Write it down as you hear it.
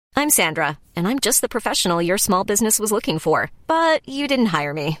I'm Sandra, and I'm just the professional your small business was looking for. But you didn't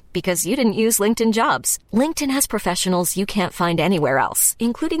hire me because you didn't use LinkedIn Jobs. LinkedIn has professionals you can't find anywhere else,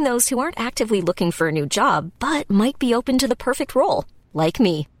 including those who aren't actively looking for a new job, but might be open to the perfect role, like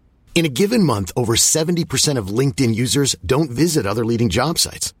me. In a given month, over 70% of LinkedIn users don't visit other leading job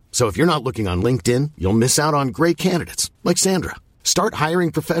sites. So if you're not looking on LinkedIn, you'll miss out on great candidates like Sandra. Start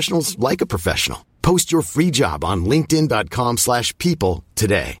hiring professionals like a professional. Post your free job on linkedin.com/people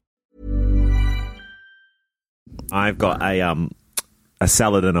today. I've got a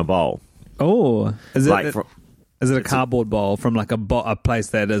salad in a bowl. Oh, is it Like is it a cardboard bowl from like a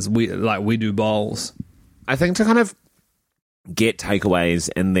place that is we do bowls? I think to kind of get takeaways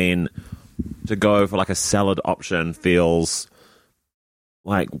and then to go for like a salad option feels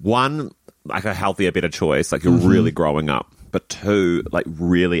like, one, like a healthier, better choice. Like you're really growing up. But two, like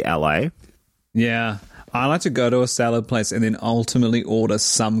really LA. Yeah. I like to go to a salad place and then ultimately order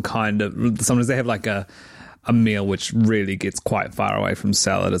some kind of... Sometimes they have like a meal which really gets quite far away from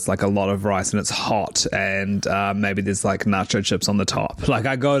salad. It's like a lot of rice and it's hot and maybe there's like nacho chips on the top. Like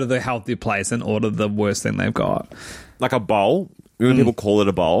I go to the healthy place and order the worst thing they've got. Like a bowl. When people call it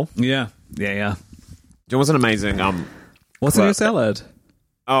a bowl. Yeah. It was an amazing... What's in your salad?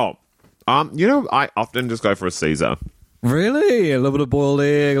 I often just go for a Caesar. Really? A little bit of boiled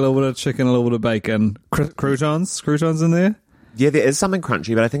egg, a little bit of chicken, a little bit of bacon. Croutons in there? Yeah, there is something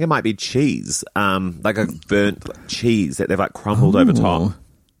crunchy, but I think it might be cheese. Like a burnt cheese that they've like crumbled over top.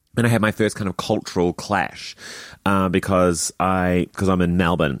 And I had my first kind of cultural clash because I'm in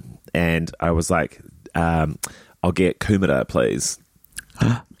Melbourne and I was like, I'll get kumara, please.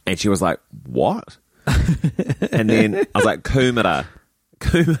 And she was like, what? And then I was like, kumara,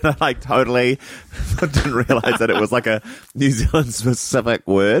 like totally didn't realize that it was like a New Zealand specific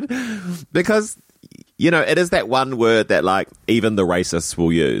word because, it is that one word that like even the racists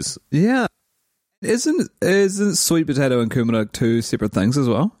will use. Yeah. Isn't sweet potato and kumara two separate things as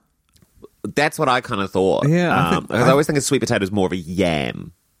well? That's what I kind of thought. Yeah. Because I always think a sweet potato is more of a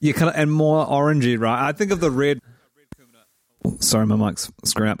yam. Yeah, kind of, and more orangey, right? I think of the red kumara. Sorry, my mic's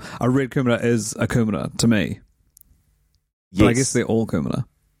screwing up. A red kumara is a kumara to me. Yes. But I guess they're all kumara.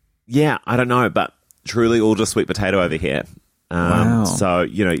 Yeah, I don't know, but truly all just sweet potato over here. Wow. So,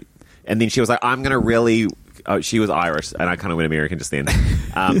 and then she was like, I'm going to really... Oh, she was Irish, and I kind of went American just then.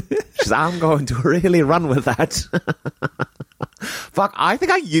 She's like, I'm going to really run with that. Fuck, I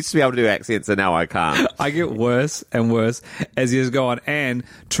think I used to be able to do accents, and now I can't. I get worse and worse as years go on. And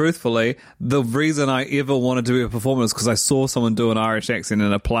truthfully, the reason I ever wanted to be a performer is because I saw someone do an Irish accent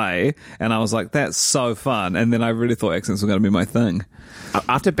in a play, and I was like, that's so fun. And then I really thought accents were going to be my thing.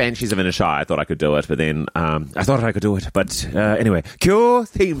 After Banshees of Inisherin, I thought I could do it, but then I thought I could do it. But anyway, cue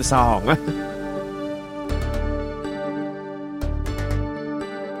theme song.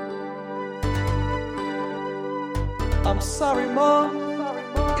 I'm sorry, Mom,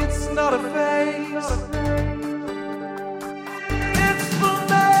 it's not a phase. It's the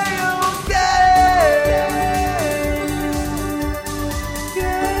male gaze.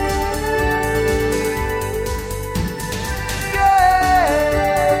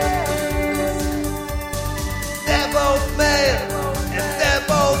 They're both male, and they're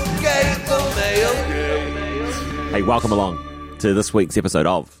both gay, the male gaze. Hey, welcome along to this week's episode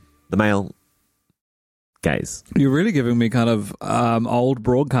of The Male Gaze. You're really giving me kind of old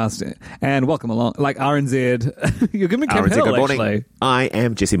broadcasting. And welcome along. Like RNZ. You're giving me Kim RNZ, Hill, good morning. actually. I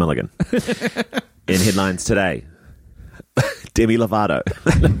am Jesse Mulligan. In headlines today, Demi Lovato.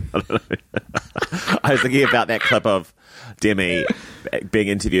 I was thinking about that clip of Demi being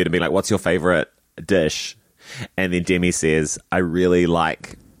interviewed and being like, what's your favourite dish? And then Demi says, I really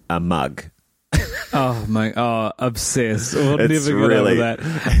like a mug. Oh, my. Oh, obsessed. We'll It's never get really- over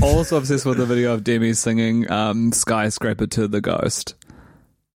that. Also obsessed with the video of Demi singing Skyscraper to the Ghost.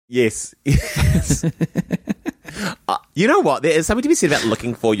 Yes. You know what? There is something to be said about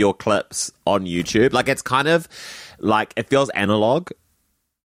looking for your clips on YouTube. Like, it's kind of like, it feels analog.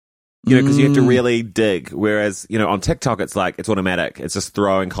 Because you have to really dig. Whereas, on TikTok, it's like, it's automatic. It's just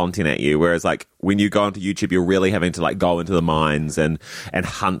throwing content at you. Whereas, like, when you go onto YouTube, you're really having to, like, go into the mines and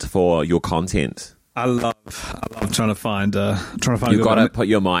hunt for your content. I love trying to find You've got to put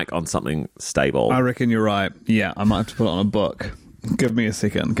your mic on something stable. I reckon you're right. Yeah, I might have to put it on a book. Give me a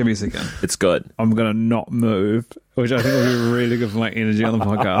second. It's good. I'm going to not move, which I think will be really good for my energy on the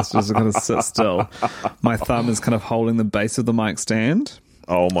podcast. Just to kind of sit still. My thumb is kind of holding the base of the mic stand.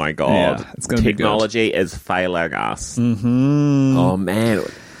 Oh my God. Yeah, it's going to be good. Technology is failing us. Mm-hmm. Oh man.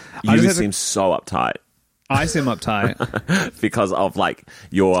 You seem so uptight. I seem uptight. because of like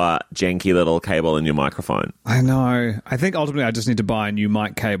your janky little cable in your microphone. I know. I think ultimately I just need to buy a new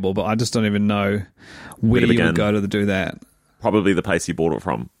mic cable, but I just don't even know where you would go to do that. Probably the place you bought it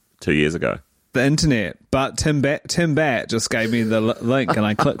from 2 years ago. The internet. But Tim Bat just gave me the link and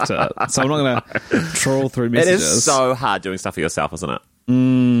I clicked it. So I'm not going to troll through messages. It is so hard doing stuff for yourself, isn't it?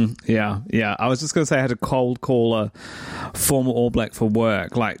 Yeah. I was just going to say I had to cold call a former All Black for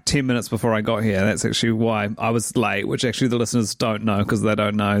work like 10 minutes before I got here. That's actually why I was late, which actually the listeners don't know because they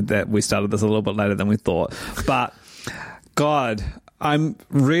don't know that we started this a little bit later than we thought. But, God, I'm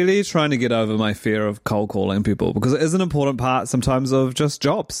really trying to get over my fear of cold calling people because it is an important part sometimes of just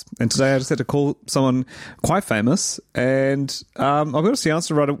jobs. And today I just had to call someone quite famous and I got the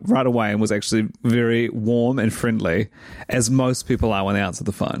answer right away and was actually very warm and friendly, as most people are when they answer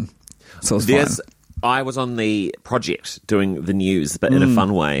the phone. So it was fine. I was on the project doing the news, but in a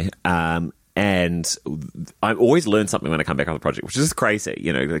fun way. And I always learn something when I come back on the project, which is crazy,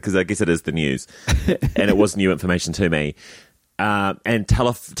 because I guess it is the news. And it was new information to me. And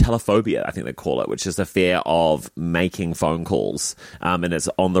telephobia, I think they call it, which is the fear of making phone calls, and it's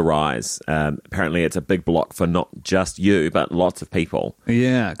on the rise. Apparently, it's a big block for not just you, but lots of people.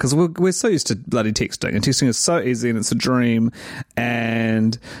 Yeah, because we're so used to bloody texting, and texting is so easy, and it's a dream.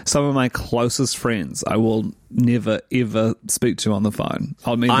 And some of my closest friends, I will never ever speak to on the phone.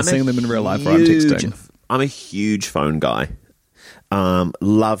 I'll mean seeing them in real life, or I'm texting. I'm a huge phone guy.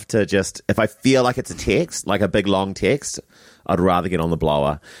 Love to just, if I feel like it's a text, like a big long text, I'd rather get on the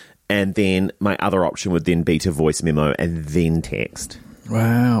blower. And then my other option would then be to voice memo and then text.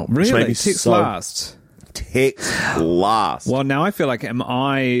 Wow. Really? Text last? Text last. Well, now I feel like, am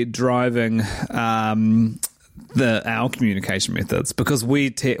I driving our communication methods? Because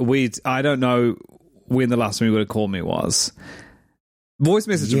I don't know when the last time you would have called me was. Voice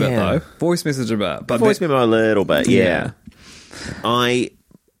message a bit, though. Voice message a bit. But voice memo a little bit, yeah. I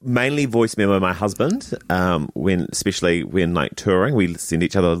mainly voice memo my husband, especially when like touring. We send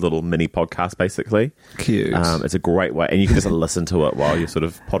each other a little mini podcast, basically. Cute. It's a great way, and you can just listen to it while you're sort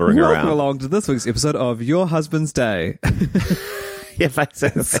of pottering around. Welcome along to this week's episode of Your Husband's Day. Yeah,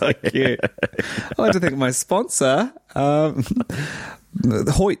 basically. So cute. I'd like to thank my sponsor,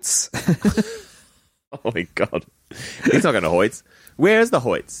 Hoyts. Oh my God. He's not going to Hoyts. Where is the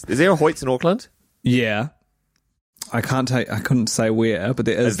Hoyts? Is there a Hoyts in Auckland? Yeah. I couldn't say where, but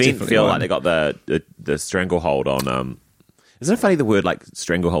there is Event definitely feel one. like they got the stranglehold on. Isn't it funny the word like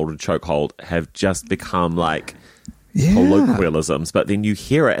stranglehold and chokehold have just become like colloquialisms, but then you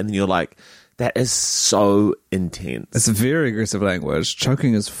hear it and then you're like, that is so intense. It's a very aggressive language.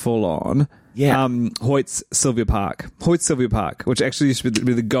 Choking is full on. Yeah. Hoyts Sylvia Park, which actually used to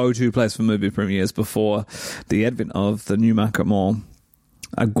be the go-to place for movie premieres before the advent of the Newmarket Mall.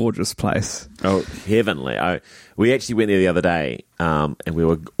 A gorgeous place. Oh, heavenly. We actually went there the other day, and we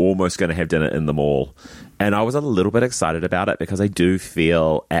were almost going to have dinner in the mall. And I was a little bit excited about it because I do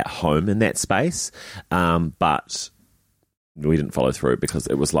feel at home in that space. But we didn't follow through because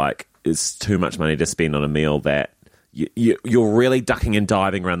it was like, it's too much money to spend on a meal that you're really ducking and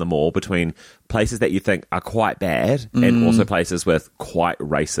diving around the mall between places that you think are quite bad and also places with quite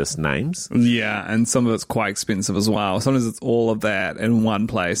racist names. Yeah, and some of it's quite expensive as well. Sometimes it's all of that in one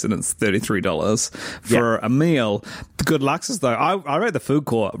place and it's $33 for a meal. The good luck is, though, I rate the food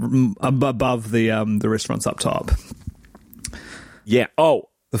court above the restaurants up top. Yeah. Oh,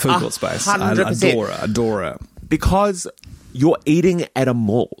 the food court space. 100%. I adore it. Because you're eating at a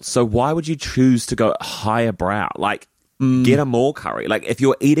mall, so why would you choose to go higher brow? Like, get a mall curry. Like, if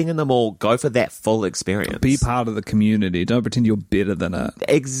you're eating in the mall, go for that full experience. Be part of the community. Don't pretend you're better than it.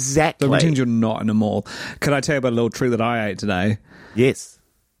 Exactly. Don't pretend you're not in a mall. Can I tell you about a little treat that I ate today? Yes.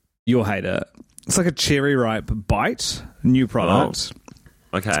 You'll hate it. It's like a cherry ripe bite. New product.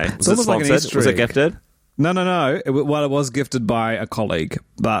 Oh. Okay. It's Was it almost like an sponsored? Easter Was it egg. gifted? No. It was gifted by a colleague,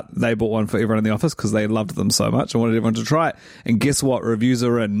 but they bought one for everyone in the office because they loved them so much and wanted everyone to try it. And guess what? Reviews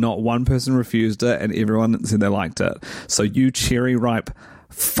are in. Not one person refused it, and everyone said they liked it. So you cherry ripe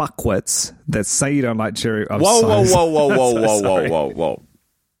fuckwits that say you don't like cherry. Whoa.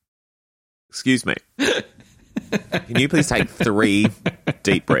 Excuse me. Can you please take 3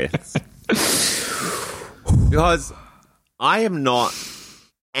 deep breaths? Because I am not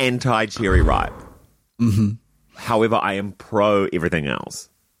anti-cherry ripe. Mm-hmm. However, I am pro everything else.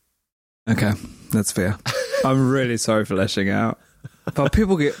 Okay, that's fair. I'm really sorry for lashing out. But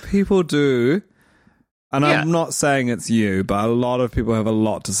people do, and I'm not saying it's you, but a lot of people have a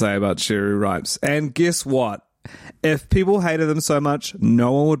lot to say about cherry ripes. And guess what? If people hated them so much,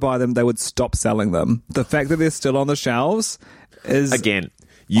 no one would buy them. They would stop selling them. The fact that they're still on the shelves is... Again,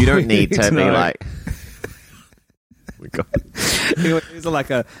 you don't need to be like... my God. Anyway, these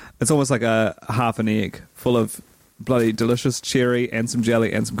are it's almost like a half an egg full of bloody delicious cherry and some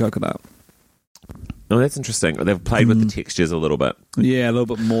jelly and some coconut. Oh, that's interesting. They've played with the textures a little bit. Yeah, a little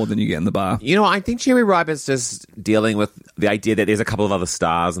bit more than you get in the bar. You know, I think Cherry Ripe is just dealing with the idea that there's a couple of other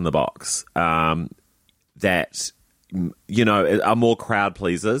stars in the box that, you know, are more crowd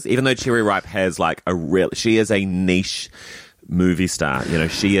pleasers. Even though Cherry Ripe has like she is a niche movie star. You know,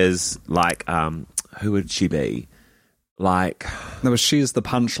 she is like, who would she be? Like, no, but she is the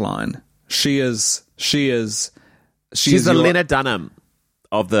punchline. She's the Lena Dunham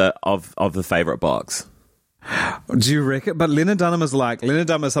of the favorite box. Do you reckon? But Lena Dunham is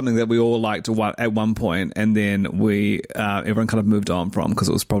something that we all liked at one point, and then everyone kind of moved on from because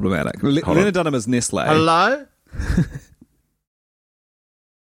it was problematic. Lena Dunham is Nestle. Hello.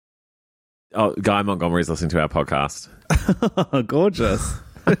 Oh, Guy Montgomery's listening to our podcast. Gorgeous.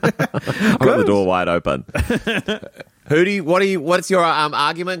 I've got the door wide open. What's your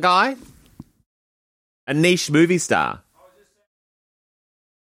argument, Guy? A niche movie star.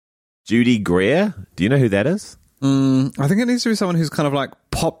 Judy Greer? Do you know who that is? I think it needs to be someone who's kind of like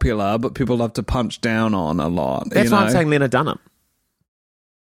popular, but people love to punch down on a lot. That's why I'm saying Lena Dunham.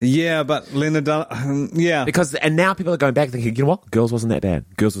 Yeah, but Lena Dunham, yeah. And now people are going back thinking, you know what? Girls wasn't that bad.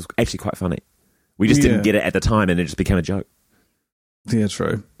 Girls was actually quite funny. We just didn't get it at the time and it just became a joke. Yeah,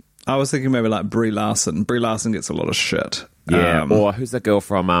 true. I was thinking maybe like Brie Larson. Brie Larson gets a lot of shit. Yeah, or who's that girl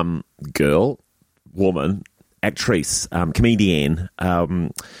from actress, comedian.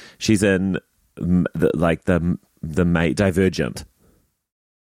 She's in the Divergent.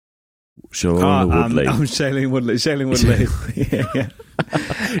 Shailene Woodley. Shailene Woodley. Yeah.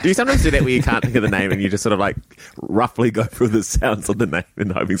 Do you sometimes do that where you can't think of the name and you just sort of like roughly go through the sounds of the name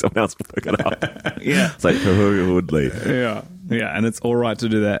and hoping someone else will pick it up? Yeah. It's like Shailene Woodley. Yeah. Yeah, and it's all right to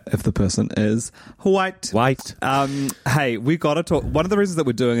do that if the person is white. Hey, we got to talk. One of the reasons that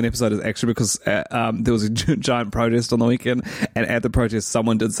we're doing an episode is actually because there was a giant protest on the weekend, and at the protest,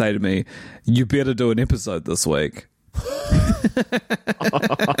 someone did say to me, "You better do an episode this week."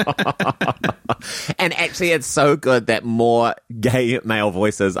 And actually, it's so good that more gay male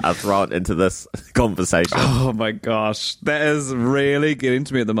voices are thrown into this conversation. Oh my gosh, that is really getting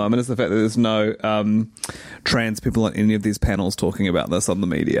to me at the moment. Is the fact that there's no trans people on any of these panels talking about this on the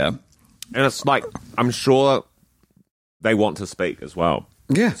media. And it's like, I'm sure they want to speak as well.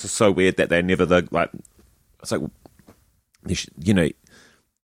 Yeah, it's just so weird that they're never it's like, you know,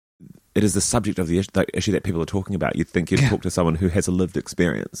 it is the subject of the issue that people are talking about. You'd think you'd talk to someone who has a lived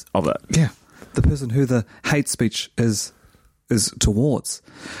experience of it. Yeah, the person who the hate speech is towards.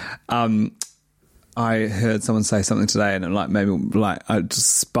 I heard someone say something today, and I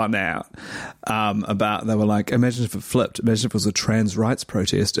just spun out about. They were like, "Imagine if it flipped. Imagine if it was a trans rights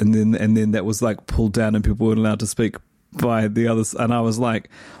protest, and then that was like pulled down, and people weren't allowed to speak by the others." And I was like,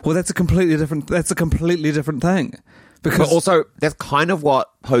 "Well, that's a completely different thing." But also, that's kind of what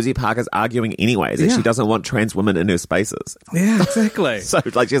Posey Parker's arguing anyway, is that she doesn't want trans women in her spaces. Yeah, exactly. So,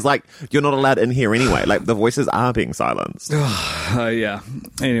 she's like, you're not allowed in here anyway. Like, the voices are being silenced. Yeah.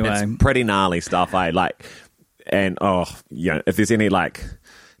 Anyway. It's pretty gnarly stuff, and, if there's any,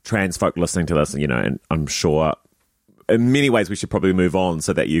 trans folk listening to this, and I'm sure in many ways we should probably move on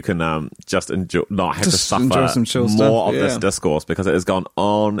so that you can just not have to suffer more of this discourse, because it has gone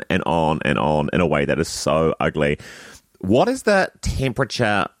on and on and on in a way that is so ugly. What is the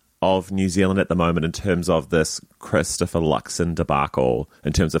temperature of New Zealand at the moment in terms of this Christopher Luxon debacle,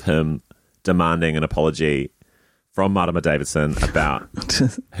 in terms of him demanding an apology from Marama Davidson about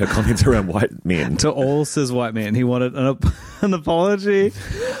her comments around white men? To all cis white men. He wanted an apology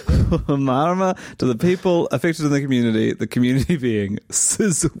from Marama to the people affected in the community being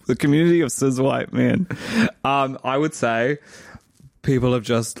the community of cis white men. I would say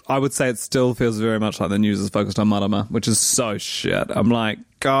it still feels very much like the news is focused on Marama, which is so shit. I'm like,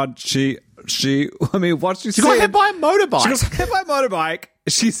 God, what she said. She got hit by a motorbike. She got hit by a motorbike.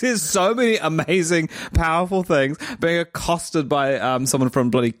 She says so many amazing, powerful things, being accosted by someone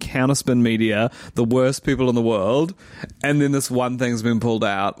from bloody Counterspin Media, the worst people in the world, and then this one thing's been pulled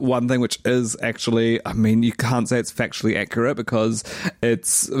out. One thing which is actually, you can't say it's factually accurate because the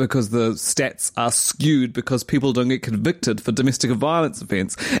stats are skewed because people don't get convicted for domestic violence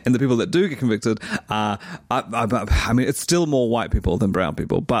offence, and the people that do get convicted are, it's still more white people than brown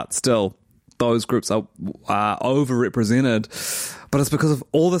people, but still, those groups are overrepresented. But it's because of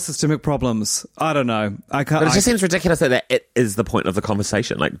all the systemic problems. I don't know. I can't. But it just seems ridiculous that it is the point of the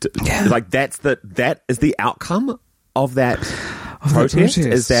conversation. That is the outcome of that protest.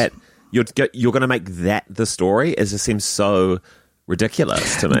 Is that you're going to make that the story? It just seems so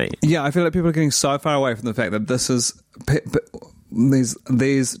ridiculous to me. Yeah, I feel like people are getting so far away from the fact that this is these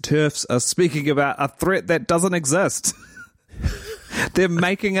TERFs are speaking about a threat that doesn't exist. They're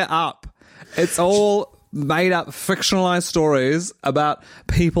making it up. It's all made up fictionalized stories about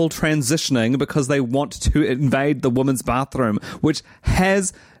people transitioning because they want to invade the women's bathroom, which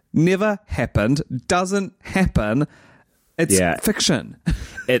has never happened, doesn't happen. It's fiction.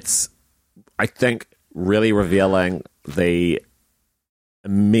 It's, I think, really revealing the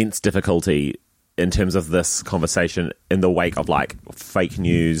immense difficulty in terms of this conversation in the wake of like fake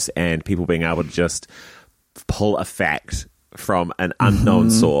news and people being able to just pull a fact from an unknown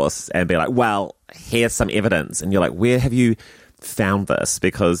source and be like, well, here's some evidence. And you're like, where have you found this?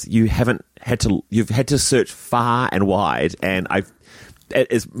 Because you've had to search far and wide, and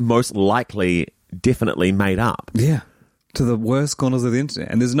it is most likely definitely made up. Yeah. To the worst corners of the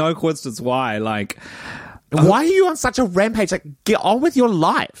internet. And there's no coincidence why, like... Why are you on such a rampage? Like, get on with your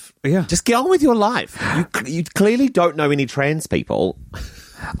life. Yeah. Just get on with your life. You clearly don't know any trans people.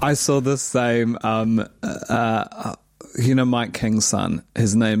 I saw this same, Mike King's son.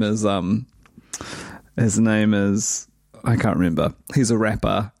 His name is, I can't remember. He's a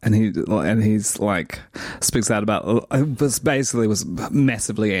rapper, and he's like speaks out about this. Basically, was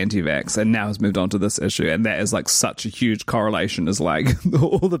massively anti-vax, and now has moved on to this issue, and that is like such a huge correlation. Is like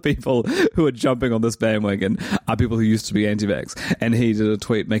all the people who are jumping on this bandwagon are people who used to be anti-vax, and he did a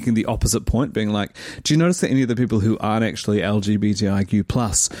tweet making the opposite point, being like, "Do you notice that any of the people who aren't actually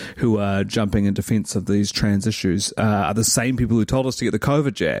LGBTIQ+ who are jumping in defense of these trans issues are the same people who told us to get the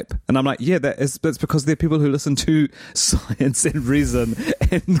COVID jab?" And I'm like, yeah, that's because they're people who listen to science and reason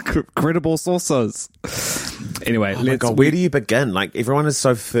and credible sources. Anyway, where do you begin? Like, everyone is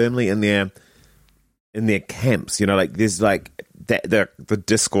so firmly in their camps. You know, like there's like the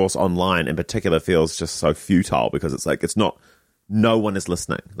discourse online in particular feels just so futile because it's like no one is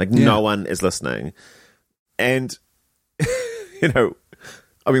listening. Like no one is listening, and I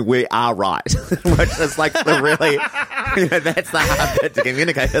mean, we are right, which is like the really, that's the hard bit to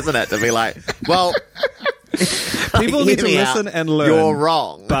communicate, isn't it? To be like, well. People need to listen and learn. You're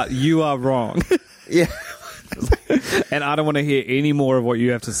wrong. But you are wrong. Yeah. And I don't want to hear any more of what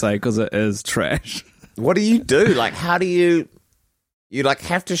you have to say because it is trash. What do you do? Like, how do you like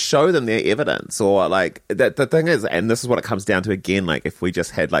have to show them their evidence? Or like, the thing is, and this is what it comes down to again, like if we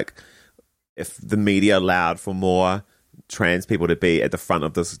just had like, if the media allowed for more trans people to be at the front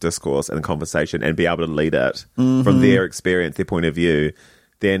of this discourse and conversation and be able to lead it from their experience, their point of view,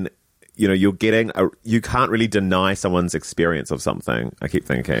 then... you're getting you can't really deny someone's experience of something, I keep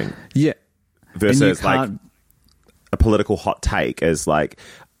thinking. Yeah. Versus like a political hot take is like,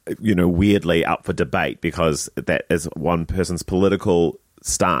 weirdly up for debate because that is one person's political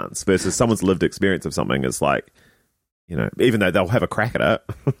stance versus someone's lived experience of something is like, even though they'll have a crack at it.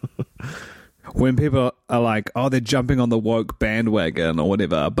 When people are like, oh, they're jumping on the woke bandwagon or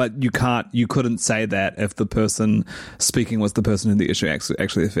whatever, but you couldn't say that if the person speaking was the person who the issue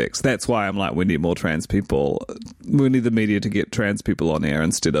actually affects. That's why I'm like, we need more trans people. We need the media to get trans people on air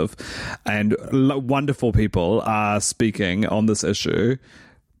instead of, and wonderful people are speaking on this issue,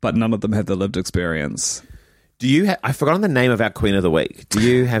 but none of them have the lived experience. Do you I've forgotten the name of our Queen of the Week. Do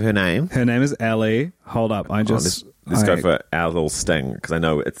you have her name? Her name is Ali. Hold up. Let's go for our little sting because I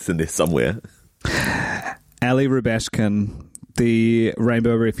know it's in there somewhere. Ali Rubashkin, the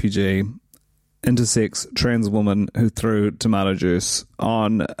rainbow refugee, intersex trans woman who threw tomato juice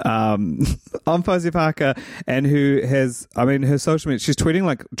on Posey Parker, and who has, her social media, she's tweeting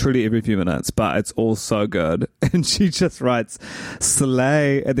like truly every few minutes, but it's all so good. And she just writes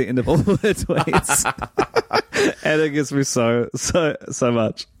 "slay" at the end of all her tweets. And it gives me so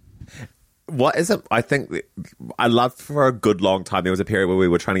much. What is it? I think I loved for a good long time. There was a period where we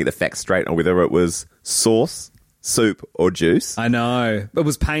were trying to get the facts straight on whether it was sauce, soup, or juice. I know. It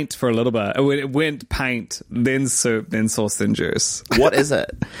was paint for a little bit. It went paint, then soup, then sauce, then juice. What is it?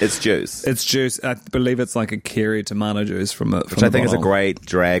 It's juice. It's juice. I believe it's like a Kerry tomato juice from which I think is a great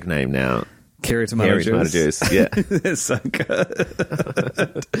drag name now. Kerry tomato juice. Yeah. It's so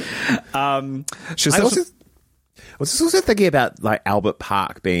good. I was also thinking about like Albert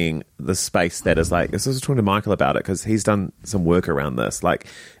Park being the space that is like, I was talking to Michael about it because he's done some work around this, like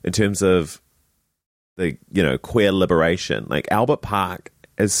in terms of the, queer liberation. Like Albert Park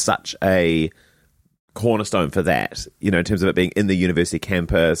is such a cornerstone for that, in terms of it being in the university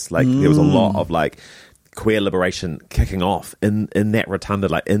campus. Like there was a lot of like queer liberation kicking off in that rotunda,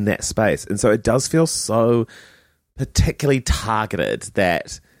 like in that space. And so it does feel so particularly targeted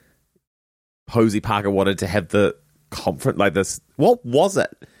that Posey Parker wanted to have the conference like this. What was it?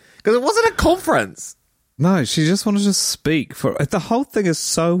 Because it wasn't a conference. No, she just wanted to speak. The whole thing is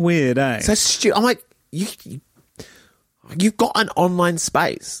so weird, eh? So stupid. I'm like, you've got an online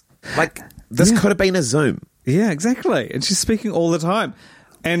space. Like, this could have been a Zoom. Yeah, exactly. And she's speaking all the time.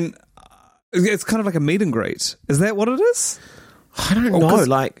 And it's kind of like a meet and greet. Is that what it is? I don't know.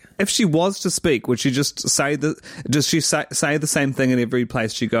 Like, if she was to speak, would she just say say the same thing in every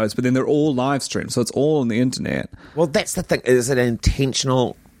place she goes? But then they're all live streamed, so it's all on the internet. well, that's the thing. Is it an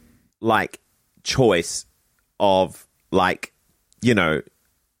intentional, like, choice of, like, you know,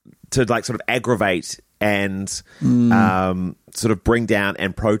 to, like, sort of aggravate and sort of bring down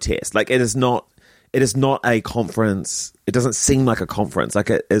and protest? Like, it is not a conference. It doesn't seem like a conference. Like,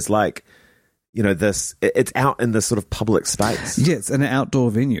 it is like, you know, it's out in this sort of public space. Yeah, it's an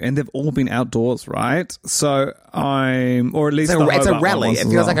outdoor venue, and they've all been outdoors, right? So or at least it's a rally. It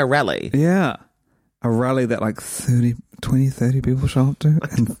feels like a rally. Yeah, a rally that like 30 people show up to,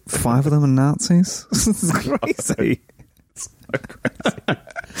 and 5 of them are Nazis. This is crazy.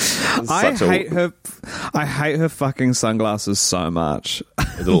 I hate her fucking sunglasses so much.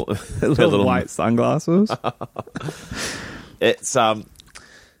 Little white sunglasses. It's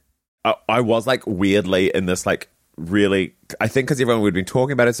I was like weirdly in this like really, I think because everyone would been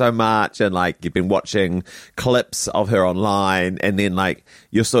talking about it so much, and like you've been watching clips of her online, and then like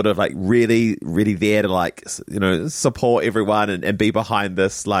you're sort of like really there to like, you know, support everyone and be behind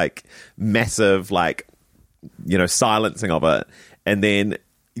this like massive like, you know, silencing of it, and then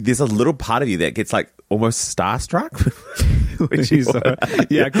there's a little part of you that gets like almost starstruck. Because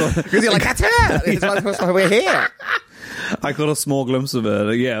you're like, that's her. It's like, we're here. I got a small glimpse of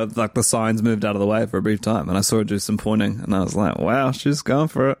it. Yeah, like the signs moved out of the way for a brief time, and I saw her do some pointing, and I was like, wow, she's going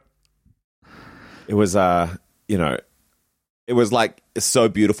for it. It was, you know, it was like so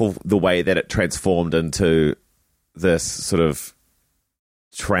beautiful the way that it transformed into this sort of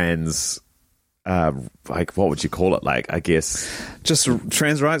trans, like, what would you call it? Like, I guess just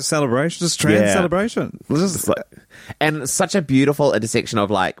trans rights celebration, just trans celebration. And such a beautiful intersection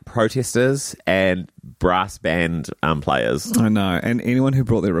of like protesters and brass band players. I know, and anyone who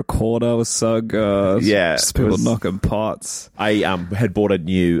brought their recorder was so good. Yeah, just people knocking pots. I had bought a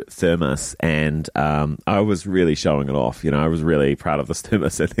new thermos, and I was really showing it off. You know, I was really proud of this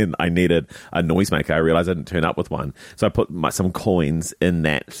thermos, and then I needed a noisemaker. I realized I didn't turn up with one, so I put some coins in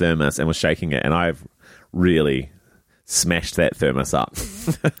that thermos and was shaking it, and I've really smashed that thermos up.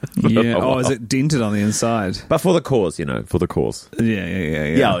 Yeah. Oh, is it dented on the inside? But for the cause, you know, for the cause. Yeah.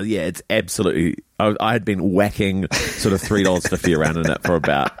 Yeah, it's absolutely... I had been whacking sort of $3.50 around in it for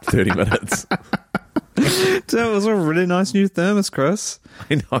about 30 minutes. It was a really nice new thermos, Chris.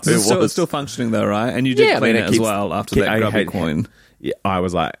 I know, It's still functioning though, right? And you did clean it as well after that grubby coin. Yeah, I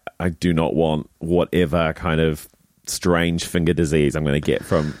was like, I do not want whatever kind of strange finger disease I'm going to get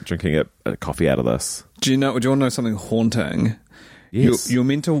from drinking a coffee out of this. Do you want to know something haunting? Yes. You're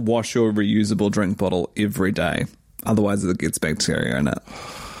meant to wash your reusable drink bottle every day. Otherwise it gets bacteria in it.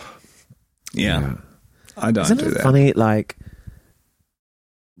 Yeah. I don't do that. Funny, like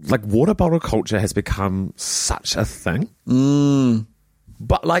water bottle culture has become such a thing.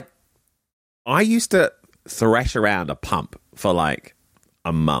 But like, I used to thrash around a pump for like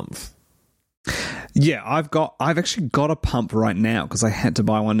a month. Yeah, I've actually got a pump right now because I had to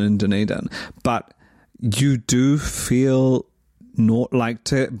buy one in Dunedin. But you do feel not like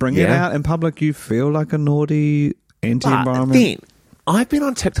to bring it out in public. You feel like a naughty anti-environment. Then I've been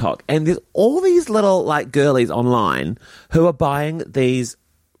on TikTok, and there's all these little like girlies online who are buying these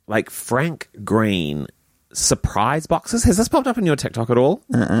like Frank Green surprise boxes. Has this popped up in your TikTok at all?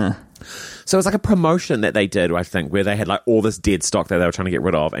 So it's like a promotion that they did, I think, where they had like all this dead stock that they were trying to get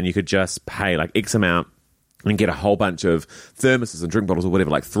rid of, and you could just pay like X amount and get a whole bunch of thermoses and drink bottles or whatever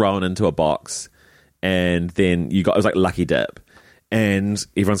like thrown into a box, and then it was like Lucky Dip, and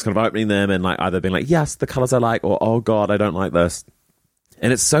everyone's kind of opening them and like either being like, yes, the colours I like, or oh god, I don't like this.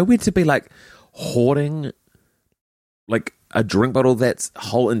 And it's so weird to be like hoarding like a drink bottle that's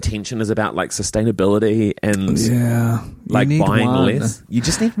whole intention is about like sustainability and like buying less. You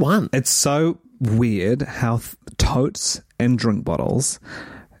just need one. It's so weird how totes and drink bottles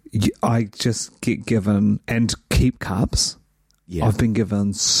I just get given, and keep cups. Yeah. I've been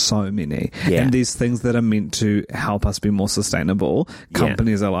given so many. Yeah. And these things that are meant to help us be more sustainable,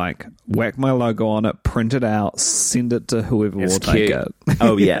 companies are like, whack my logo on it, print it out, send it to whoever will take it.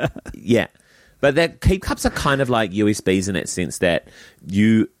 Oh, yeah. Yeah. But that keep cups are kind of like USBs in that sense that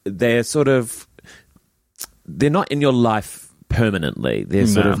they're not in your life permanently. They're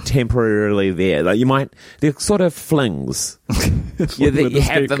sort of temporarily there. Like they're sort of flings. You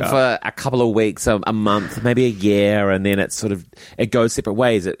have them for a couple of weeks, a month, maybe a year, and then it goes separate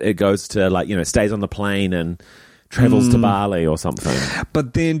ways. It goes to stays on the plane and travels to Bali or something.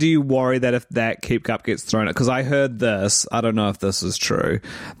 But then do you worry that if that keep cup gets thrown out? Because I heard this, I don't know if this is true,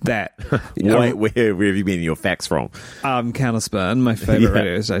 that... Wait, where have you been your facts from? Counterspin, my favourite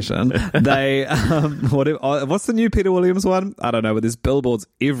radio station. They, what's the new Peter Williams one? I don't know, but there's billboards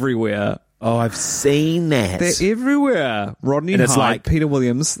everywhere. Oh, I've seen that. They're everywhere. Rodney Hyde, Peter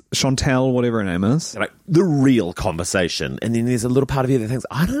Williams, Chantel, whatever her name is. Like the real conversation. And then there's a little part of you that thinks,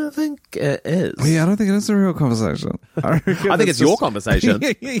 I don't think it is. Yeah, I don't think it is a real conversation. I think it's your conversation.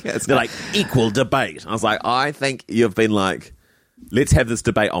 Yes. They're like, equal debate. I was like, I think you've been like, let's have this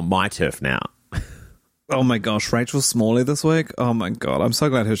debate on my turf now. Oh my gosh, Rachel Smalley this week. Oh my God. I'm so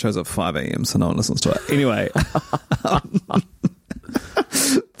glad her show's at 5 a.m. so no one listens to it. Anyway.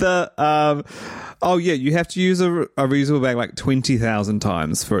 You have to use a reusable bag like 20,000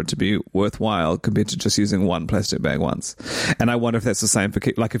 times for it to be worthwhile compared to just using one plastic bag once. And I wonder if that's the same for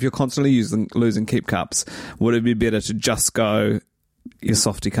if you're constantly losing keep cups, would it be better to just go your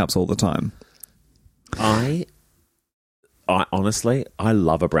softy cups all the time? I honestly, I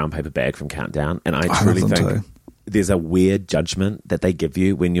love a brown paper bag from Countdown, and I truly think there's a weird judgment that they give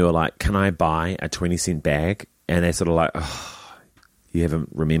you when you're like, can I buy a 20-cent bag? And they're sort of like, oh, you haven't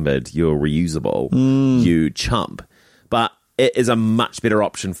remembered you're reusable, you chump. But it is a much better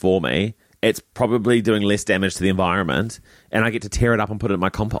option for me. It's probably doing less damage to the environment, and I get to tear it up and put it in my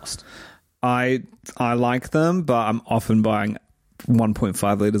compost. I like them, but I'm often buying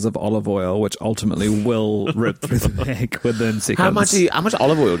 1.5 litres of olive oil, which ultimately will rip through the bag within seconds. How much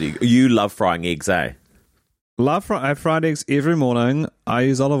olive oil do you love frying eggs, eh? I have fried eggs every morning. I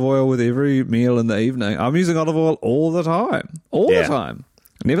use olive oil with every meal in the evening. I'm using olive oil all the time. The time.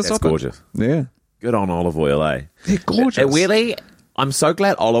 Never stop. That's gorgeous. Yeah. Good on olive oil, eh? They're gorgeous. Really, I'm so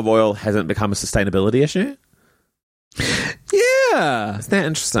glad olive oil hasn't become a sustainability issue. Yeah. Isn't that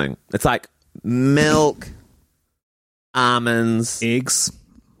interesting? It's like milk, almonds, eggs.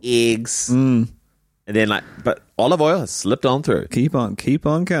 And then but olive oil has slipped on through. Keep on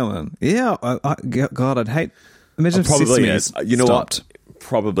coming. Yeah. God, I'd hate. Imagine if probably is. Sesame You know stopped. what?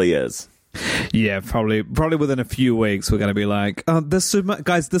 Probably is. Yeah, probably within a few weeks we're going to be like, this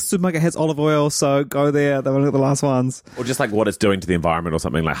supermarket has olive oil, so go there. They're one of the last ones. Or just like what it's doing to the environment or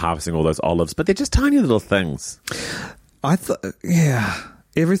something, like harvesting all those olives. But they're just tiny little things. I thought, yeah.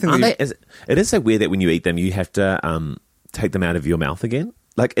 Everything. It is so weird that when you eat them, you have to take them out of your mouth again.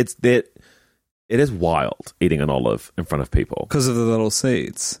 Like it is wild eating an olive in front of people. Because of the little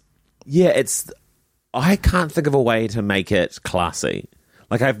seeds. Yeah, I can't think of a way to make it classy.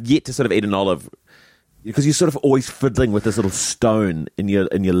 Like I've yet to sort of eat an olive because you're sort of always fiddling with this little stone in your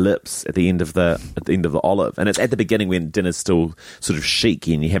lips at the end of the olive, and it's at the beginning when dinner's still sort of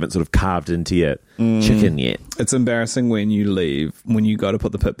cheeky and you haven't sort of carved into your chicken yet. It's embarrassing when you leave, when you go to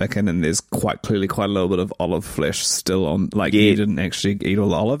put the pit back in, and there's quite clearly quite a little bit of olive flesh still on. Like you didn't actually eat all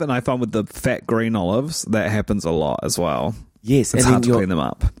the olive, and I find with the fat green olives that happens a lot as well. Yes, it's hard to clean them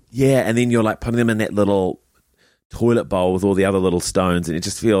up. Yeah, and then you're like putting them in that little toilet bowl with all the other little stones, and it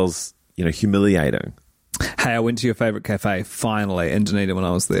just feels, humiliating. Hey, I went to your favourite cafe finally in Dunedin when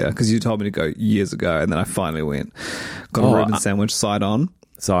I was there, because you told me to go years ago, and then I finally went. Got a Reuben sandwich, side on.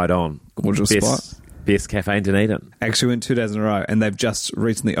 Gorgeous spot. Best cafe in Dunedin. Actually went 2 days in a row, and they've just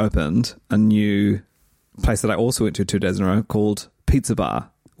recently opened a new place that I also went to 2 days in a row called Pizza Bar,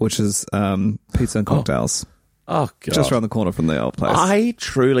 which is pizza and cocktails. Oh, God. Just around the corner from the old place. I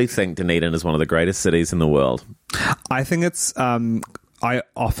truly think Dunedin is one of the greatest cities in the world. I think it's... I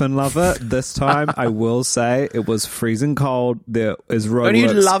often love it. This time, I will say, it was freezing cold. There is roadworks. Don't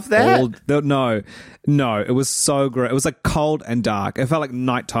you love that? No, it was so great. It was like cold and dark. It felt like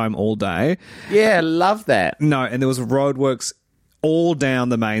nighttime all day. Yeah, love that. No, and there was roadworks all down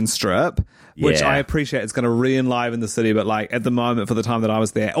the main strip, which Yeah. I appreciate. It's going to re-enliven the city, but like at the moment, for the time that I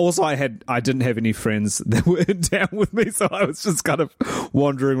was there, also I didn't have any friends that were down with me, so I was just kind of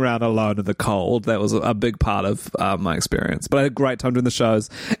wandering around alone in the cold. That was a big part of my experience. But I had a great time doing the shows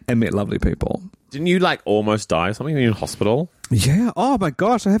and met lovely people. Didn't you almost die or something? Were you in hospital? Yeah. Oh my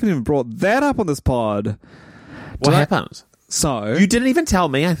gosh, I haven't even brought that up on this pod. What happened? So You didn't even tell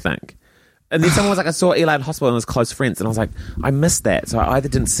me, I think. And then someone was like, I saw Eli in hospital and his close friends. And I was like, I missed that. So I either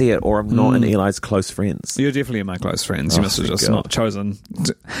didn't see it or I'm not in Eli's close friends. You're definitely in my close friends. You must have just God. not chosen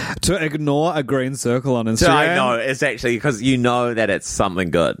to ignore a green circle on Instagram. So I know, it's actually because you know that it's something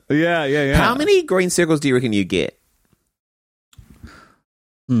good. Yeah. How many green circles do you reckon you get?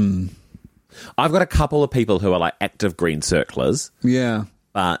 I've got a couple of people who are like active green circlers, Yeah.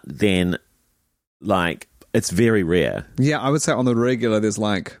 but then like it's very rare. Yeah, I would say on the regular there's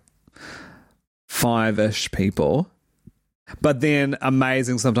like 5-ish people. But then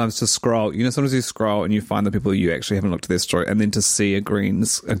amazing sometimes to scroll. You know, sometimes you scroll and you find the people you actually haven't looked at their story, and then to see a green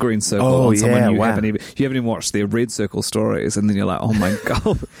circle on someone you haven't even watched their red circle stories, and then you're like, oh my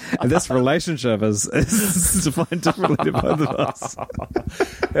God, this relationship is defined differently to both of us.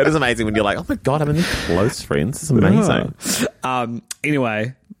 It is amazing when you're like, oh my God, I'm in these close friends. It's amazing.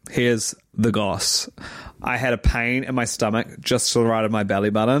 Anyway, here's the goss. I had a pain in my stomach just to the right of my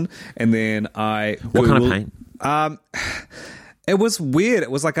belly button, and then I Googled, What kind of pain? It was weird. It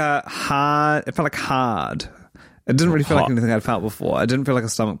was like it felt like hard. It didn't really feel like anything I'd felt before. I didn't feel like a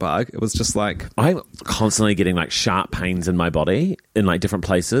stomach bug. It was just like... I'm constantly getting like sharp pains in my body in like different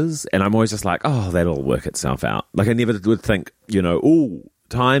places, and I'm always just like, oh, that'll work itself out. Like I never would think, oh,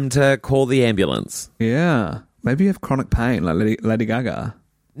 time to call the ambulance. Yeah. Maybe you have chronic pain like Lady Gaga.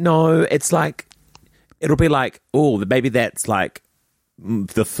 No, it's like, it'll be like, oh, maybe that's like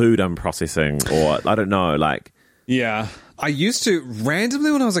the food I'm processing, or I don't know, like... Yeah. I used to,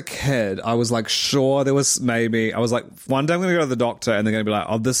 randomly when I was a kid, I was like, sure, I was like, one day I'm going to go to the doctor and they're going to be like,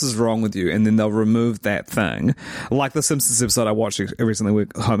 oh, this is wrong with you. And then they'll remove that thing. Like the Simpsons episode I watched recently where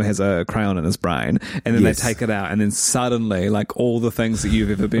Homer has a crayon in his brain, and then they take it out, and then suddenly, like all the things that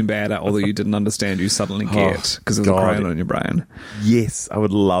you've ever been bad at or that you didn't understand, you suddenly get because there's a crayon in your brain. Yes, I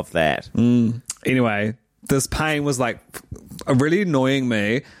would love that. Anyway, this pain was like really annoying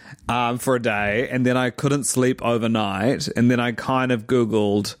me for a day, and then I couldn't sleep overnight, and then I kind of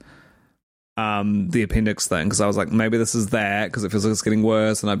Googled the appendix thing because I was like, maybe this is that because it feels like it's getting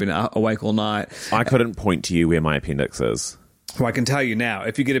worse, and I've been awake all night. I couldn't point to you where my appendix is. Well, I can tell you now,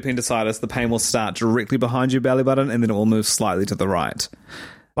 if you get appendicitis, the pain will start directly behind your belly button, and then it will move slightly to the right.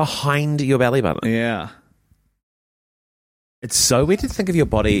 Behind your belly button? Yeah. It's so weird to think of your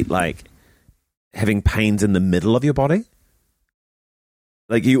body like having pains in the middle of your body.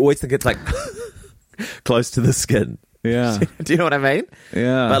 Like, you always think it's, like, close to the skin. Yeah. Do you know what I mean?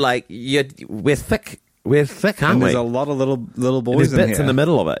 Yeah. But, like, we're thick. We're thick, aren't and we? there's a lot of little boys there's in bits here. in the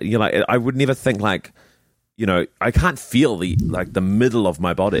middle of it. You're like, I would never think, like, I can't feel the middle of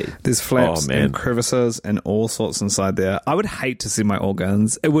my body. There's flaps and crevices and all sorts inside there. I would hate to see my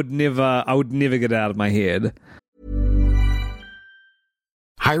organs. I would never get it out of my head.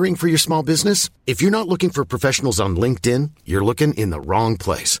 Hiring for your small business? If you're not looking for professionals on LinkedIn, you're looking in the wrong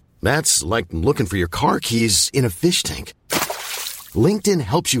place. That's like looking for your car keys in a fish tank. LinkedIn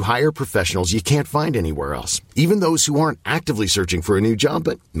helps you hire professionals you can't find anywhere else, even those who aren't actively searching for a new job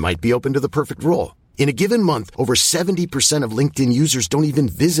but might be open to the perfect role. In a given month, over 70% of LinkedIn users don't even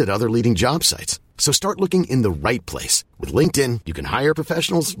visit other leading job sites. So start looking in the right place. With LinkedIn, you can hire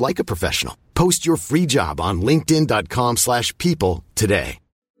professionals like a professional. Post your free job on linkedin.com/people today.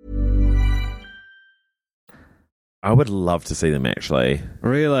 I would love to see them, actually.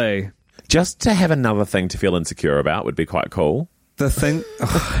 Really? Just to have another thing to feel insecure about would be quite cool. The thing...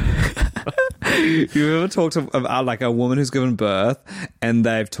 You ever talked about like a woman who's given birth, and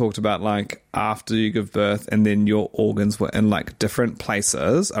they've talked about like after you give birth and then your organs were in like different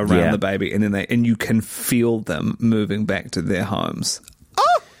places around the baby, and then you can feel them moving back to their homes.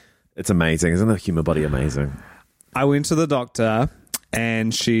 Oh! It's amazing. Isn't the human body amazing? I went to the doctor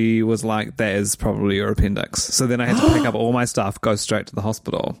and she was like, that is probably your appendix. So then I had to pick up all my stuff, go straight to the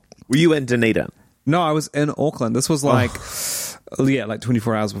hospital. Were you in Dunedin? No, I was in Auckland. This was like, like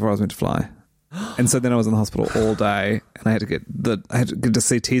 24 hours before I was meant to fly. And so then I was in the hospital all day, and I had to get a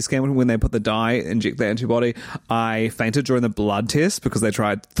CT scan when they put the dye, inject the antibody. I fainted during the blood test because they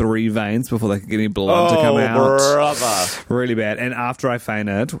tried 3 veins before they could get any blood to come out. Brother. Really bad. And after I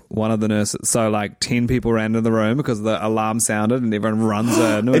fainted, one of the nurses, so like 10 people ran into the room because the alarm sounded, and everyone runs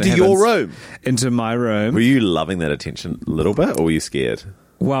in. Into your room? Into my room. Were you loving that attention a little bit, or were you scared?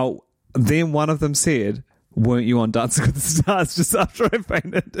 Well, then one of them said, weren't you on Dancing with the Stars just after I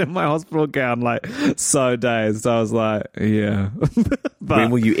fainted in my hospital gown, like so dazed? I was like, yeah. But,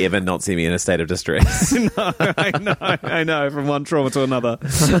 when will you ever not see me in a state of distress? No, I know, from one trauma to another.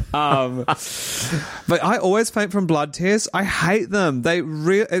 But I always faint from blood tests. I hate them.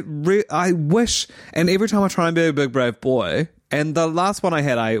 I wish, and every time I try and be a big brave boy, and the last one I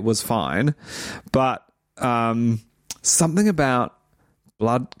had, I was fine, but something about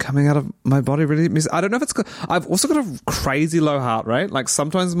blood coming out of my body really I don't know if it's... I've also got a crazy low heart rate. Like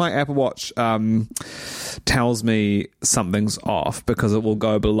sometimes my Apple Watch tells me something's off because it will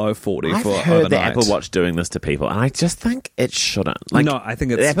go below 40 I've for heard overnight. the Apple Watch doing this to people, and I just think it shouldn't. Like, no, I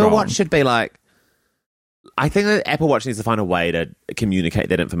think it's the Apple wrong. Watch should be like, I think that Apple Watch needs to find a way to communicate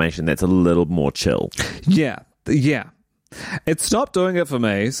that information that's a little more chill. Yeah. It stopped doing it for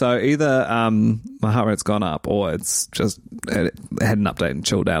me, so either my heart rate's gone up or it's just it had an update and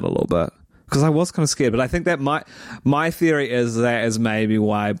chilled out a little bit. Because I was kind of scared, but I think that my theory is that is maybe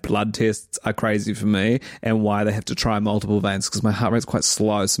why blood tests are crazy for me and why they have to try multiple veins, because my heart rate's quite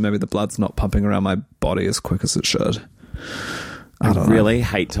slow, so maybe the blood's not pumping around my body as quick as it should. I really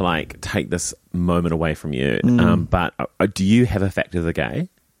hate to take this moment away from you, but do you have a fact of the gay?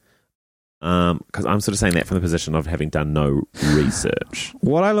 Because I'm sort of saying that from the position of having done no research.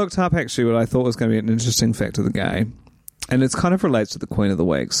 What I looked up, actually, what I thought was going to be an interesting fact of the gay, and it kind of relates to the Queen of the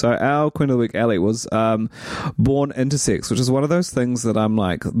Week. So our Queen of the Week, Ellie, was born intersex, which is one of those things that I'm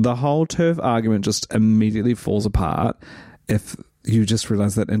like, the whole TERF argument just immediately falls apart if you just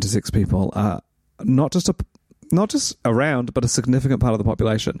realise that intersex people are not just around, but a significant part of the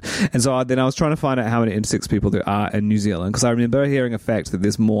population. And so then I was trying to find out how many intersex people there are in New Zealand, because I remember hearing a fact that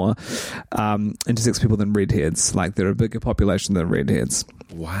there's more intersex people than redheads. Like, they're a bigger population than redheads.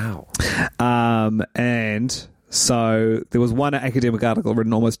 Wow. And so there was one academic article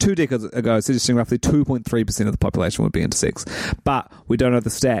written almost 2 decades ago suggesting roughly 2.3% of the population would be intersex. But we don't know the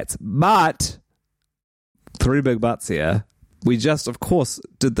stats. But, 3 big buts here. We just, of course,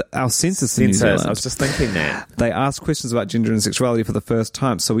 did our census in New Zealand. I was just thinking that. They asked questions about gender and sexuality for the first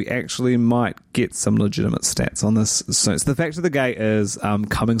time, so we actually might get some legitimate stats on this soon. So the fact of the gay is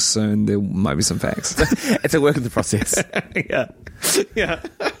coming soon. There might be some facts. It's a work in the process. Yeah.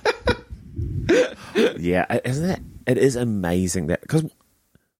 Yeah, isn't it? It is amazing that, because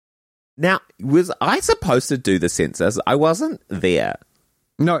now, was I supposed to do the census? I wasn't there.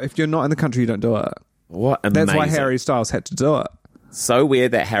 No, if you're not in the country, you don't do it. What amazing. That's why Harry Styles had to do it. So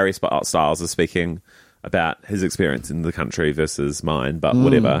weird that Harry Styles is speaking about his experience in the country versus mine, but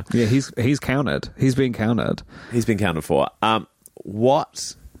whatever. Yeah, he's counted. He's being counted. He's been counted for.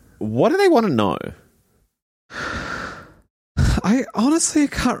 What do they want to know? I honestly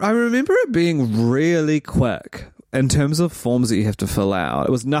can't. I remember it being really quick in terms of forms that you have to fill out.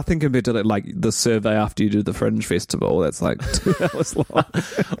 It was nothing compared to like the survey after you do the Fringe Festival. That's like 2 hours long.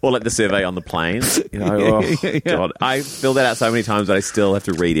 Or like the survey on the plane. You know, God. I fill that out so many times that I still have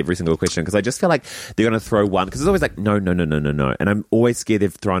to read every single question, because I just feel like they're going to throw one, because it's always like, no. And I'm always scared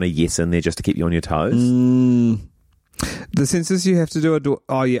they've thrown a yes in there just to keep you on your toes. The census you have to do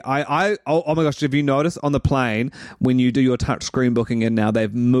oh my gosh, have you noticed on the plane when you do your touch screen booking in now,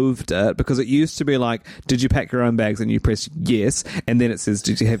 they've moved it, because it used to be like, did you pack your own bags, and you press yes, and then it says,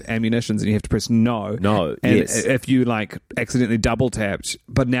 did you have ammunitions, and you have to press no, and yes. if you like accidentally double tapped,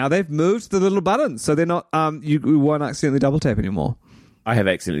 but now they've moved the little buttons, so they're not you won't accidentally double tap anymore. I have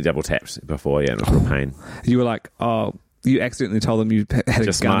accidentally double tapped before, yeah, and it was a pain. You were like, oh, you accidentally told them you had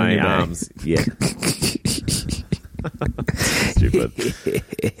just a gun my in your bag. arms, yeah. Stupid.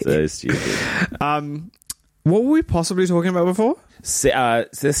 So stupid. What were we possibly talking about before? The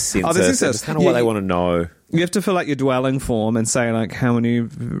census. Oh, the census. That's kind of what they want to know. You have to fill out your dwelling form and say like how many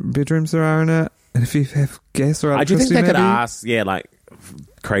bedrooms there are in it, and if you have gas or I do think electricity. they could maybe ask, like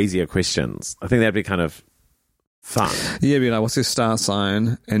crazier questions. I think that'd be kind of fun. Yeah, be like, what's your star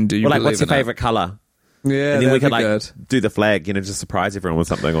sign, and do you Or like, believe what's your in it? favourite colour? Yeah, and then we could like good. do the flag, just surprise everyone with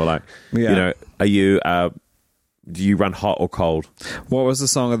something, or like, Yeah. are you? Do you run hot or cold? What was the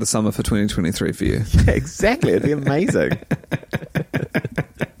song of the summer for 2023 for you? Yeah, exactly. It'd be amazing.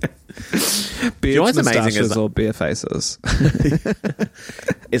 Beards, what's amazing moustaches, is or bare faces.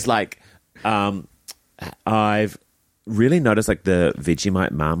 It's like, I've really noticed like the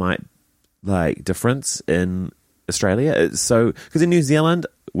Vegemite Marmite like difference in Australia. It's so, because in New Zealand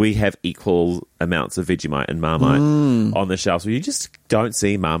we have equal amounts of Vegemite and Marmite on the shelf, so you just don't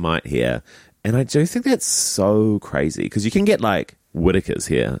see Marmite here. And I do think that's so crazy, because you can get like Whittaker's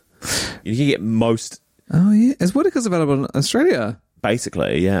here. You can get most. Oh yeah, is Whittaker's available in Australia?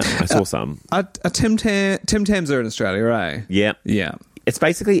 Basically, yeah. I saw some. Tim Tams are in Australia, right? Yeah. Yeah. It's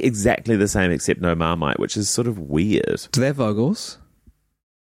basically exactly the same except no Marmite, which is sort of weird. Do they have Vogels?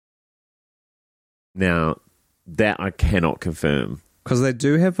 Now, that I cannot confirm. Because they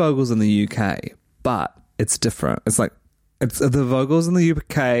do have Vogels in the UK, but it's different. It's like, the Vogels in the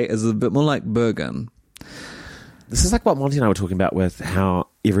UK is a bit more like Bergen. This is like what Monty and I were talking about with how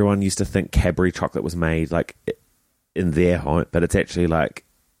everyone used to think Cadbury chocolate was made like in their home, but it's actually like,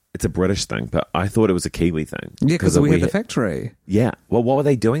 it's a British thing, but I thought it was a Kiwi thing. Yeah, because we had the factory. Yeah. Well, what were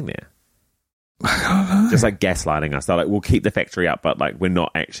they doing there? Just like gaslighting us. They're like, we'll keep the factory up, but like we're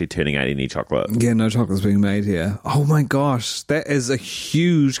not actually turning out any chocolate. Yeah, no chocolate's being made here. Oh my gosh, that is a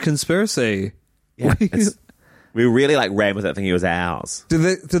huge conspiracy. Yeah, We really like ran with it thinking it was ours.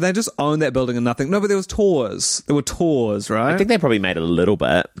 Did they just own that building and nothing? No, but there was tours. There were tours, right? I think they probably made it a little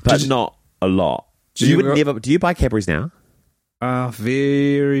bit, but not a lot. Do you buy Cadbury's now?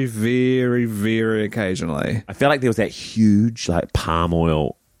 Very, very, very occasionally. I feel like there was that huge like palm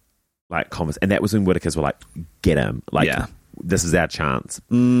oil like conference, and that was when Whitakers were like, get him. Like, this is our chance.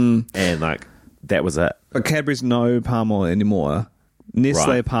 And like, that was it. But Cadbury's no palm oil anymore.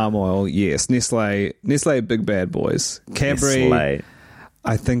 Nestle palm oil, yes. Nestle big bad boys. Cadbury, Nestle.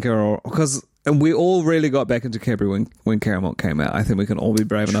 I think and we all really got back into Cadbury when Caramel came out. I think we can all be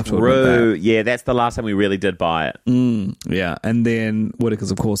brave enough to admit that. Yeah, that's the last time we really did buy it. Yeah, and then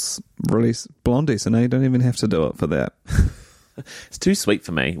Whitakers, of course, released Blondie, so now you don't even have to do it for that. It's too sweet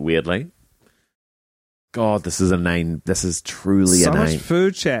for me, weirdly. God, this is a name. This is truly a name. So much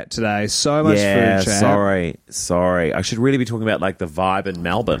food chat today. So much food chat. Sorry. I should really be talking about like the vibe in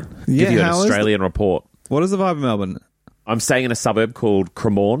Melbourne. Yeah, give you an Australian report. What is the vibe in Melbourne? I'm staying in a suburb called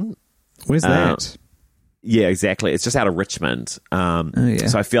Cremorne. Where's that? Yeah, exactly. It's just out of Richmond. So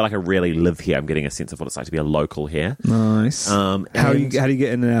I feel like I really live here. I'm getting a sense of what it's like to be a local here. Nice. How do you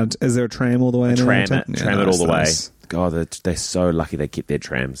get in and out? Is there a tram all the way in? Tram it all the way. God, they're so lucky they kept their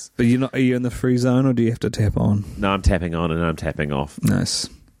trams. But are you in the free zone, or do you have to tap on? No, I'm tapping on and I'm tapping off. Nice.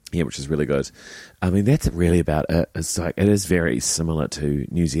 Yeah, which is really good. I mean, that's really about it. It's like, it is very similar to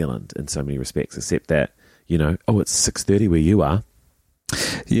New Zealand in so many respects, except that, it's 6:30 where you are.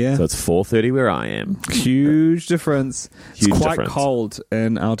 Yeah. So it's 4:30 where I am. Huge difference. It's quite cold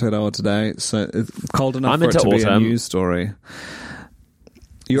in Aotearoa today, so it's cold enough for it to be a news story.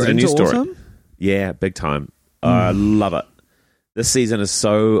 You're into autumn? Yeah, big time. I love it. This season is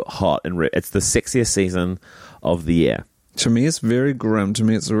so hot and it's the sexiest season of the year. To me, it's very grim. To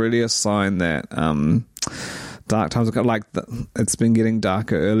me, it's really a sign that dark times are like it's been getting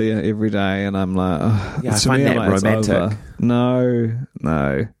darker earlier every day, and I'm like, I find that romantic.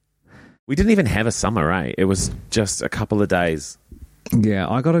 No. We didn't even have a summer, right? It was just a couple of days. Yeah,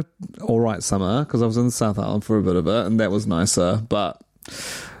 I got a all right summer because I was in the South Island for a bit of it, and that was nicer, but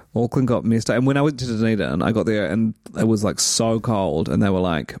Auckland got messed up. And when I went to Dunedin, I got there and it was like so cold, and they were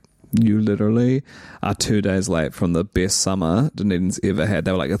like, you literally are 2 days late from the best summer Dunedin's ever had.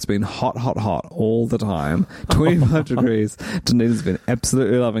 They were like, it's been hot all the time. 25 degrees. Dunedin's been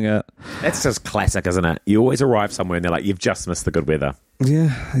absolutely loving it. That's just classic, isn't it? You always arrive somewhere and they're like, you've just missed the good weather.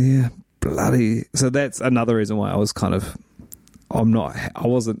 Yeah. Bloody. So that's another reason why I was I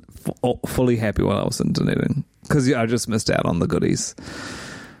wasn't fully happy while I was in Dunedin. Because I just missed out on the goodies.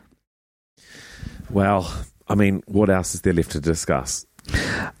 Well, I mean, what else is there left to discuss?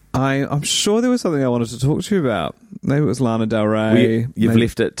 I'm sure there was something I wanted to talk to you about. Maybe it was Lana Del Rey. You've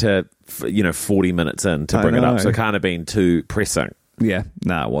left it to 40 minutes in to bring it up, so it can't have been too pressing. Yeah,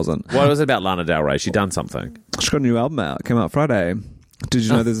 no, it wasn't. What was it about Lana Del Rey? She done something. She got a new album out. It came out Friday. Did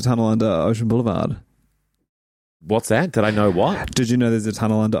you know there's a tunnel under Ocean Boulevard? What's that? Did I know what? Did you know there's a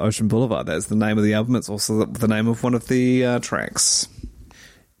tunnel under Ocean Boulevard? That's the name of the album. It's also the name of one of the tracks.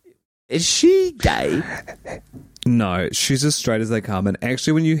 Is she gay? No, she's as straight as they come. And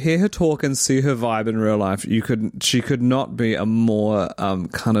actually, when you hear her talk and see her vibe in real life, she could not be a more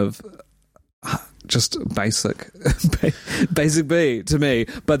kind of just basic B to me.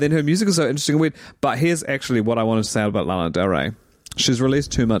 But then her music is so interesting and weird. But here's actually what I wanted to say about Lana Del Rey. She's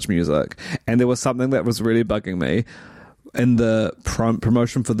released too much music, and there was something that was really bugging me in the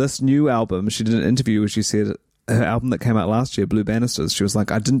promotion for this new album. She did an interview where she said her album that came out last year, Blue Banisters, she was like,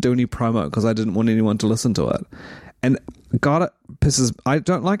 I didn't do any promo because I didn't want anyone to listen to it. And God, it pisses. I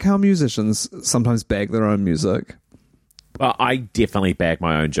don't like how musicians sometimes bag their own music. Well, I definitely bag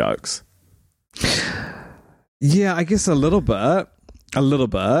my own jokes. Yeah, I guess a little bit.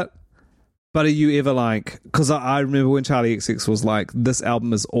 But are you ever like, because I remember when Charlie XX was like, this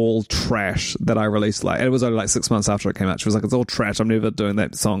album is all trash that I released, and it was only like 6 months after it came out. She was like, it's all trash, I'm never doing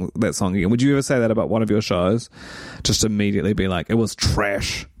that song again. Would you ever say that about one of your shows? Just immediately be like, it was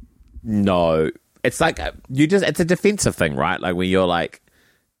trash? No. It's like, it's a defensive thing, right? Like when you're like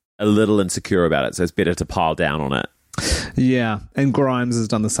a little insecure about it, so it's better to pile down on it. Yeah, and Grimes has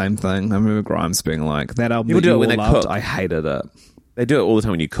done the same thing. I remember Grimes being like, that album that you all loved, I hated it. They do it all the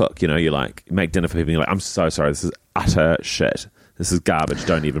time when you cook, you like make dinner for people and you're like, I'm so sorry, this is utter shit. This is garbage,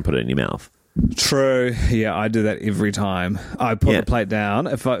 don't even put it in your mouth. True. Yeah, I do that every time. I put the plate down.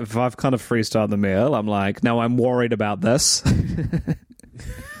 If I've kind of freestyled the meal, I'm like, no, I'm worried about this.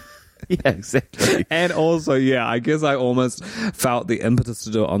 Yeah, exactly. And also, I guess I almost felt the impetus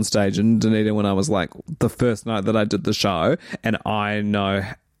to do it on stage in Dunedin when I was like the first night that I did the show, and I know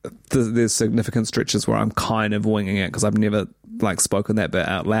there's significant stretches where I'm kind of winging it because I've never like spoken that bit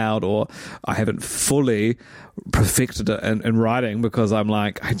out loud, or I haven't fully perfected it in writing because I'm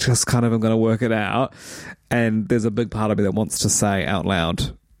like, I just kind of am going to work it out. And there's a big part of me that wants to say out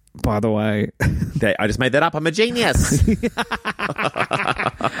loud, by the way, I just made that up. I'm a genius. I'm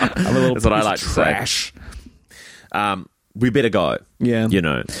a little That's what I like trash. to say. We better go. Yeah. You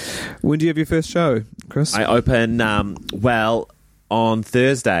know. When do you have your first show, Chris? I open, on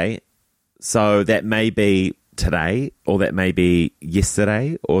Thursday. So that may be today, or that may be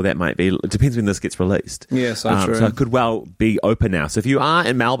yesterday, or that might be, it depends when this gets released. Yeah, so true. So it could well be open now. So if you are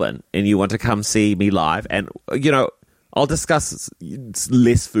in Melbourne and you want to come see me live, and, you know, I'll discuss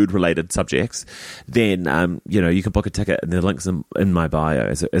less food-related subjects, then, you can book a ticket, and the link's in my bio,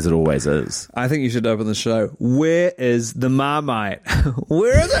 as it always is. I think you should open the show. Where is the Marmite?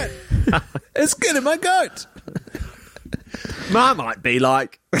 Where is it? It's getting my goat. Marmite be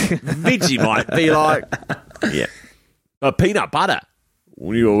like, veggie might be like, yeah. But peanut butter,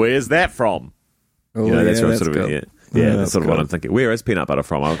 where's that from? Oh, that's yeah, what that's sort of, good. that's sort of what I'm thinking. Where is peanut butter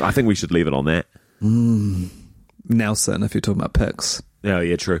from? I think we should leave it on that. Nelson, if you're talking about Picks. Oh,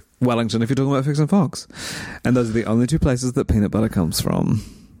 yeah, true. Wellington, if you're talking about Fix and Fox. And those are the only two places that peanut butter comes from.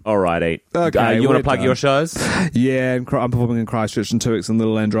 Alrighty. Okay, you want we're to plug done. your shows? Yeah, I'm performing in Christchurch in 2 weeks in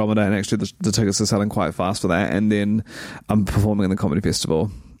Little Andromeda, and actually the tickets are selling quite fast for that. And then I'm performing in the Comedy Festival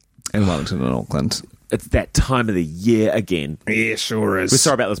in Wellington and Auckland. It's that time of the year again. Yeah, sure is. We're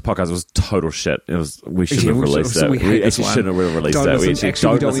sorry about this podcast. It was total shit. We shouldn't have released it. We hate this actually one. shouldn't have released Don't it. listen, We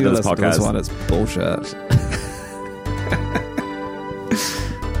actually, we don't need to this listen to podcast. this one. It's bullshit.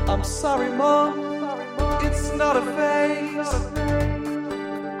 I'm sorry, Mom. It's not a phase.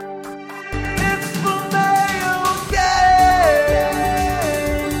 It's the male gaze.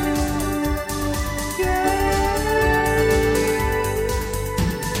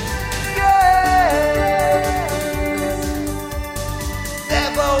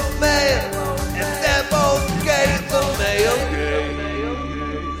 They're both male and they're both gay. The male gaze.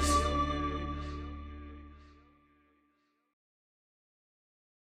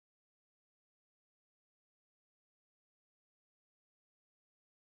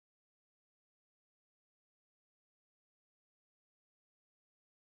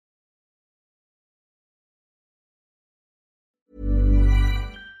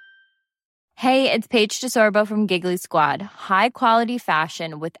 Hey, it's Paige DeSorbo from Giggly Squad. High quality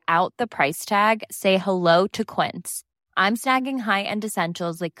fashion without the price tag. Say hello to Quince. I'm snagging high-end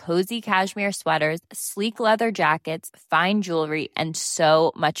essentials like cozy cashmere sweaters, sleek leather jackets, fine jewelry, and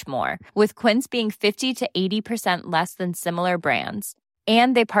so much more. With Quince being 50 to 80% less than similar brands.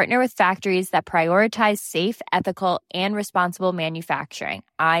 And they partner with factories that prioritize safe, ethical, and responsible manufacturing.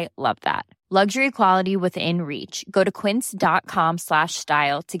 I love that. Luxury quality within reach. Go to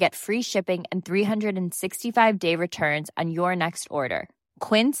quince.com/style to get free shipping and 365-day returns on your next order.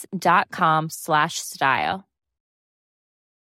 Quince.com/style.